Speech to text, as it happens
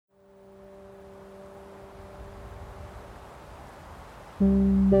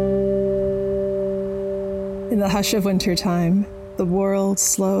In the hush of wintertime, the world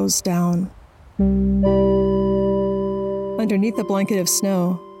slows down. Underneath a blanket of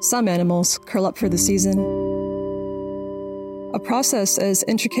snow, some animals curl up for the season. A process as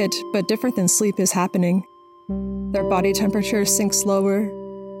intricate but different than sleep is happening. Their body temperature sinks lower,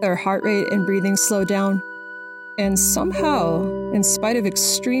 their heart rate and breathing slow down, and somehow, in spite of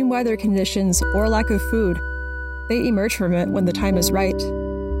extreme weather conditions or lack of food, they emerge from it when the time is right.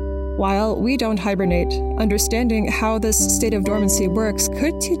 While we don't hibernate, understanding how this state of dormancy works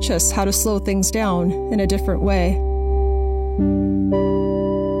could teach us how to slow things down in a different way.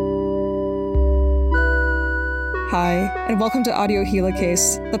 Hi, and welcome to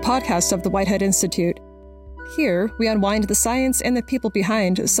AudioHelicase, the podcast of the Whitehead Institute. Here, we unwind the science and the people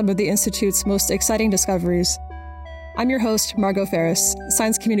behind some of the Institute's most exciting discoveries. I'm your host, Margot Ferris,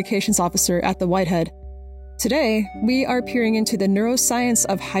 Science Communications Officer at the Whitehead. Today, we are peering into the neuroscience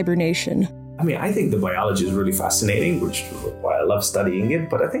of hibernation. I think the biology is really fascinating, which is why I love studying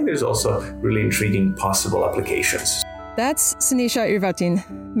it, but I think there's also really intriguing possible applications. That's Siniša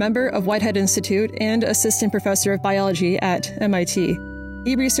Hrvatin, member of Whitehead Institute and assistant professor of biology at MIT.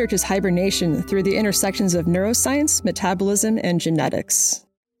 He researches hibernation through the intersections of neuroscience, metabolism, and genetics.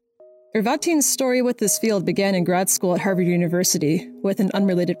 Hrvatin's story with this field began in grad school at Harvard University with an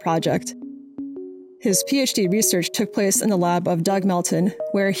unrelated project. His PhD research took place in the lab of Doug Melton,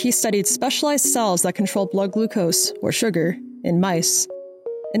 where he studied specialized cells that control blood glucose, or sugar, in mice.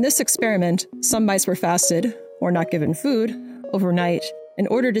 In this experiment, some mice were fasted, or not given food, overnight, in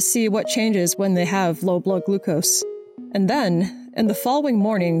order to see what changes when they have low blood glucose. And then, in the following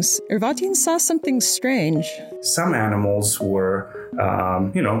mornings, Hrvatin saw something strange. Some animals were,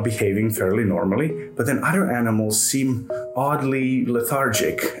 behaving fairly normally, but then other animals seem oddly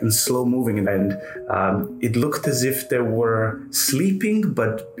lethargic and slow-moving, and it looked as if they were sleeping,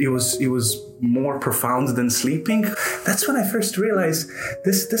 but it was more profound than sleeping. That's when I first realized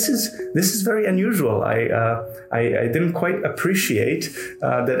this is very unusual. I didn't quite appreciate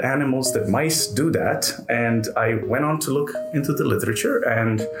that animals, that mice do that, and I went on to look into the literature,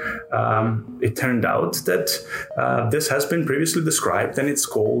 and it turned out that this has been previously described, and it's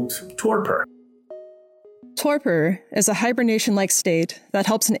called torpor. Torpor is a hibernation-like state that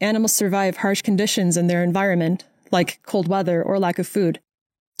helps an animal survive harsh conditions in their environment, like cold weather or lack of food.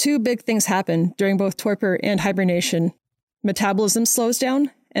 Two big things happen during both torpor and hibernation. Metabolism slows down,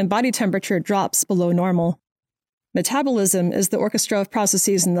 and body temperature drops below normal. Metabolism is the orchestra of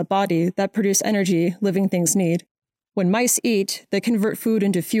processes in the body that produce energy living things need. When mice eat, they convert food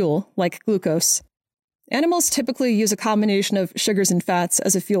into fuel, like glucose. Animals typically use a combination of sugars and fats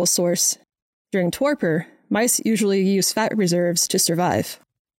as a fuel source. During torpor, mice usually use fat reserves to survive.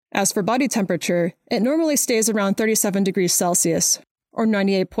 As for body temperature, it normally stays around 37 degrees Celsius, or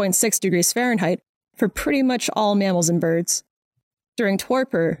 98.6 degrees Fahrenheit, for pretty much all mammals and birds. During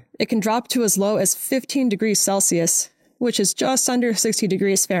torpor, it can drop to as low as 15 degrees Celsius, which is just under 60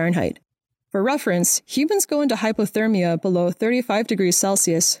 degrees Fahrenheit. For reference, humans go into hypothermia below 35 degrees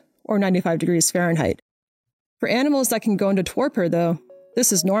Celsius, or 95 degrees Fahrenheit. For animals that can go into torpor, though,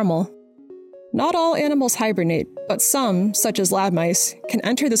 this is normal. Not all animals hibernate, but some, such as lab mice, can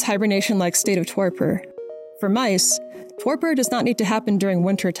enter this hibernation-like state of torpor. For mice, torpor does not need to happen during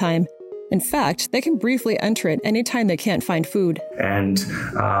wintertime. In fact, they can briefly enter it anytime they can't find food. And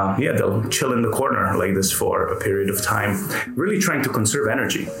they'll chill in the corner like this for a period of time, really trying to conserve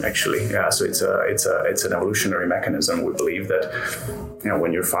energy, actually. So it's an evolutionary mechanism. We believe that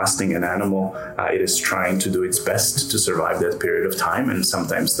when you're fasting an animal, it is trying to do its best to survive that period of time. And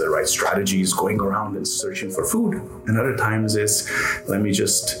sometimes the right strategy is going around and searching for food. And other times is, let me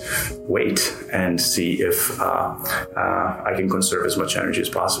just wait and see if I can conserve as much energy as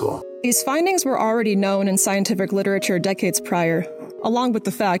possible. These findings were already known in scientific literature decades prior, along with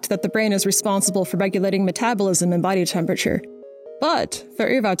the fact that the brain is responsible for regulating metabolism and body temperature. But, for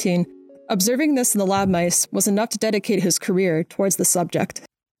Hrvatin, observing this in the lab mice was enough to dedicate his career towards the subject.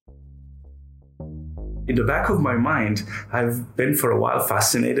 In the back of my mind, I've been for a while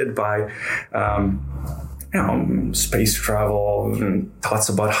fascinated by space travel and thoughts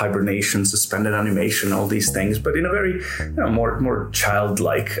about hibernation, suspended animation, all these things, but in a very more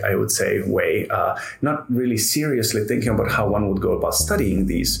childlike, I would say, way, not really seriously thinking about how one would go about studying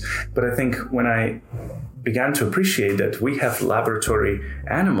these. But I think when I began to appreciate that we have laboratory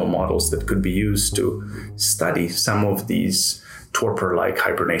animal models that could be used to study some of these torpor-like,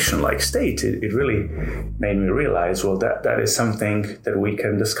 hibernation-like state, it really made me realize, well, that is something that we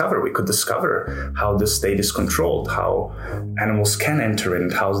can discover. We could discover how this state is controlled, how animals can enter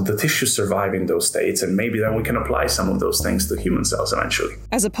in, how the tissues survive in those states, and maybe then we can apply some of those things to human cells eventually.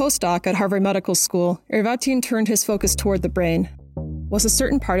 As a postdoc at Harvard Medical School, Hrvatin turned his focus toward the brain. Was a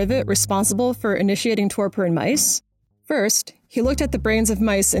certain part of it responsible for initiating torpor in mice? First, he looked at the brains of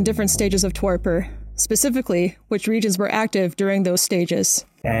mice in different stages of torpor, specifically which regions were active during those stages.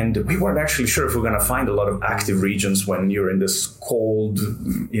 And we weren't actually sure if we're going to find a lot of active regions when you're in this cold,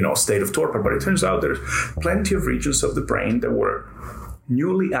 state of torpor, but it turns out there's plenty of regions of the brain that were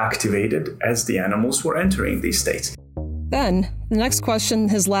newly activated as the animals were entering these states. Then, the next question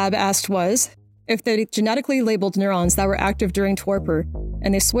his lab asked was, if they genetically labeled neurons that were active during torpor,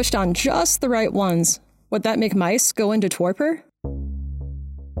 and they switched on just the right ones, would that make mice go into torpor?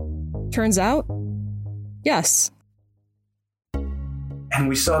 Turns out, yes. And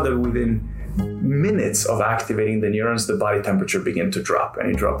we saw that within minutes of activating the neurons, the body temperature began to drop, and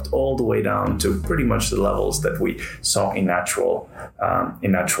it dropped all the way down to pretty much the levels that we saw in natural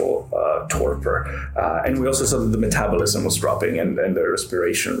torpor. And we also saw that the metabolism was dropping and the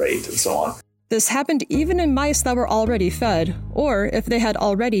respiration rate and so on. This happened even in mice that were already fed, or if they had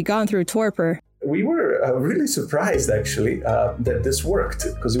already gone through torpor. We were really surprised, actually, that this worked,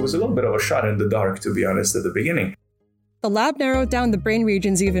 because it was a little bit of a shot in the dark, to be honest, at the beginning. The lab narrowed down the brain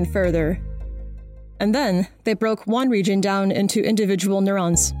regions even further. And then they broke one region down into individual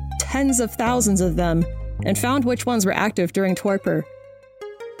neurons, tens of thousands of them, and found which ones were active during torpor.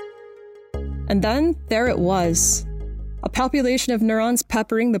 And then there it was, a population of neurons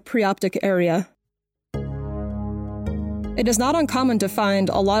peppering the preoptic area. It is not uncommon to find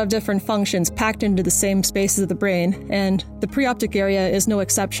a lot of different functions packed into the same spaces of the brain, and the preoptic area is no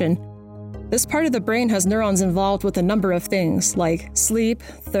exception. This part of the brain has neurons involved with a number of things, like sleep,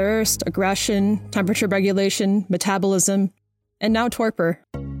 thirst, aggression, temperature regulation, metabolism, and now torpor.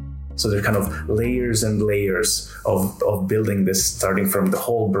 So there are kind of layers and layers of building this, starting from the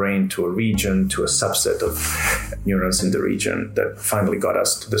whole brain to a region, to a subset of neurons in the region that finally got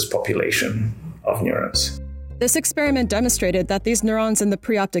us to this population of neurons. This experiment demonstrated that these neurons in the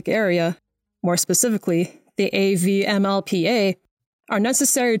preoptic area, more specifically, the AVMLPA, are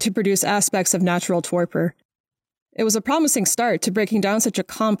necessary to produce aspects of natural torpor. It was a promising start to breaking down such a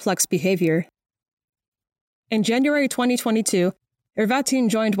complex behavior. In January 2022, Hrvatin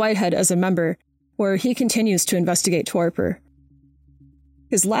joined Whitehead as a member, where he continues to investigate torpor.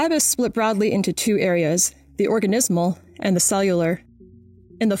 His lab is split broadly into two areas, the organismal and the cellular.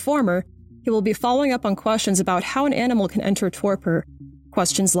 In the former, he will be following up on questions about how an animal can enter torpor.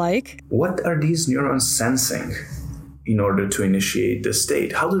 Questions like, what are these neurons sensing in order to initiate the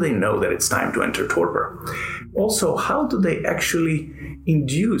state? How do they know that it's time to enter torpor? Also, how do they actually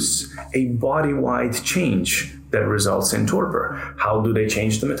induce a body-wide change that results in torpor? How do they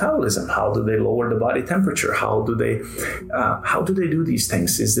change the metabolism? How do they lower the body temperature? How do they do these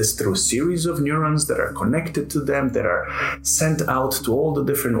things? Is this through a series of neurons that are connected to them, that are sent out to all the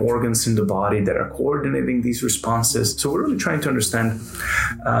different organs in the body, that are coordinating these responses? So we're really trying to understand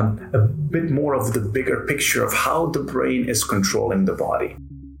a bit more of the bigger picture of how the brain is controlling the body.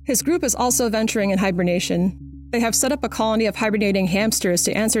 His group is also venturing in hibernation. They have set up a colony of hibernating hamsters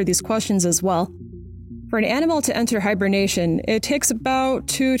to answer these questions as well. For an animal to enter hibernation, it takes about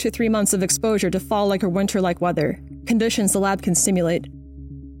 2 to 3 months of exposure to fall-like or winter-like weather, conditions the lab can simulate.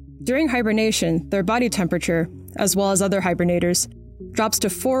 During hibernation, their body temperature, as well as other hibernators, drops to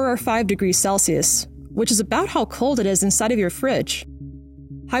 4 or 5 degrees Celsius, which is about how cold it is inside of your fridge.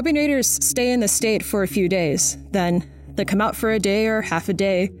 Hibernators stay in this state for a few days, then they come out for a day or half a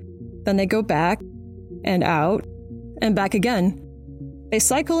day, then they go back, and out, and back again. They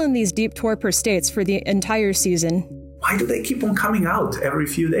cycle in these deep torpor states for the entire season. Why do they keep on coming out every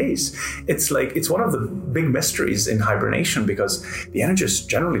few days? It's one of the big mysteries in hibernation, because the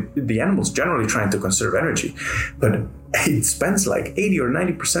animal's generally trying to conserve energy, but it spends like 80 or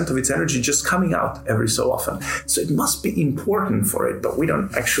 90% of its energy just coming out every so often. So it must be important for it, but we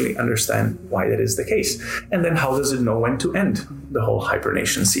don't actually understand why that is the case. And then how does it know when to end the whole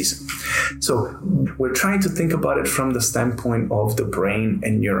hibernation season? So we're trying to think about it from the standpoint of the brain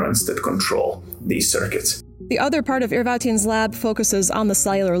and neurons that control these circuits. The other part of Hrvatin's lab focuses on the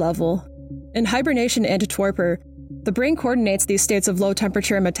cellular level. In hibernation and torpor, the brain coordinates these states of low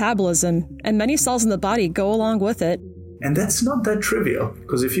temperature and metabolism, and many cells in the body go along with it. And that's not that trivial,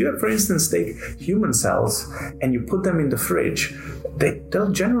 because if you, for instance, take human cells and you put them in the fridge,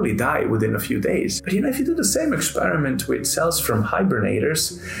 they'll generally die within a few days. But if you do the same experiment with cells from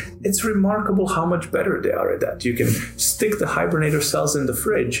hibernators, it's remarkable how much better they are at that. You can stick the hibernator cells in the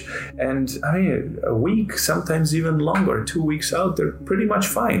fridge, and a week, sometimes even longer, 2 weeks out, they're pretty much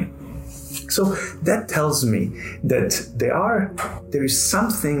fine. So that tells me that there is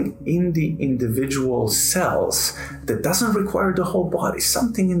something in the individual cells that doesn't require the whole body,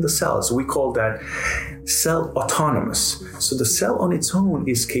 something in the cells. We call that cell autonomous. So the cell on its own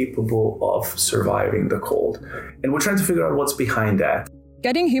is capable of surviving the cold. And we're trying to figure out what's behind that.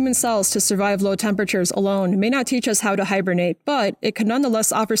 Getting human cells to survive low temperatures alone may not teach us how to hibernate, but it could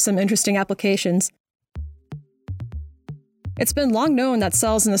nonetheless offer some interesting applications. It's been long known that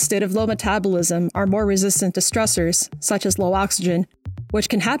cells in a state of low metabolism are more resistant to stressors, such as low oxygen, which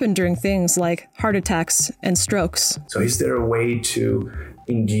can happen during things like heart attacks and strokes. So is there a way to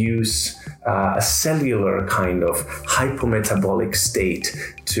induce a cellular kind of hypometabolic state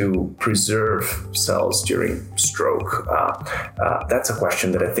to preserve cells during stroke? That's a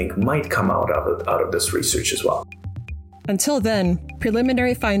question that I think might come out of this research as well. Until then,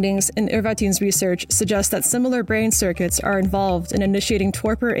 preliminary findings in Hrvatin's research suggest that similar brain circuits are involved in initiating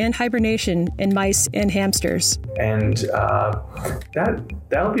torpor and hibernation in mice and hamsters. And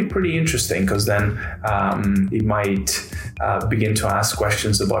that'll be pretty interesting, because then it might begin to ask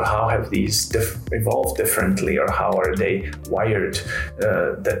questions about how have these evolved differently, or how are they wired,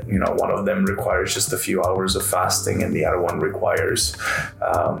 that one of them requires just a few hours of fasting and the other one requires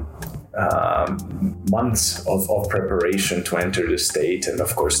months of preparation to enter the state, and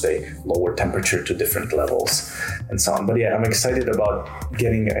of course they lower temperature to different levels and so on. But yeah, I'm excited about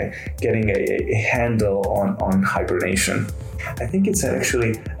getting a handle on hibernation. I think it's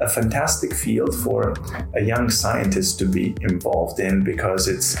actually a fantastic field for a young scientist to be involved in, because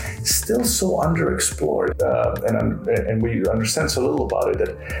it's still so underexplored, and we understand so little about it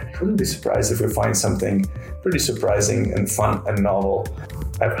that I wouldn't be surprised if we find something pretty surprising and fun and novel.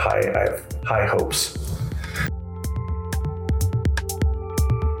 I have high hopes.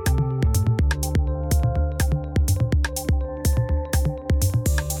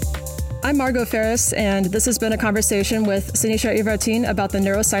 I'm Margot Ferris, and this has been a conversation with Siniša Hrvatin about the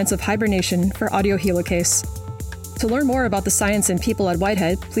neuroscience of hibernation for AudioHelicase. To learn more about the science and people at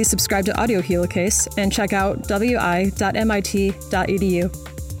Whitehead, please subscribe to AudioHelicase and check out wi.mit.edu.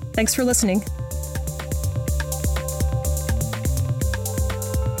 Thanks for listening.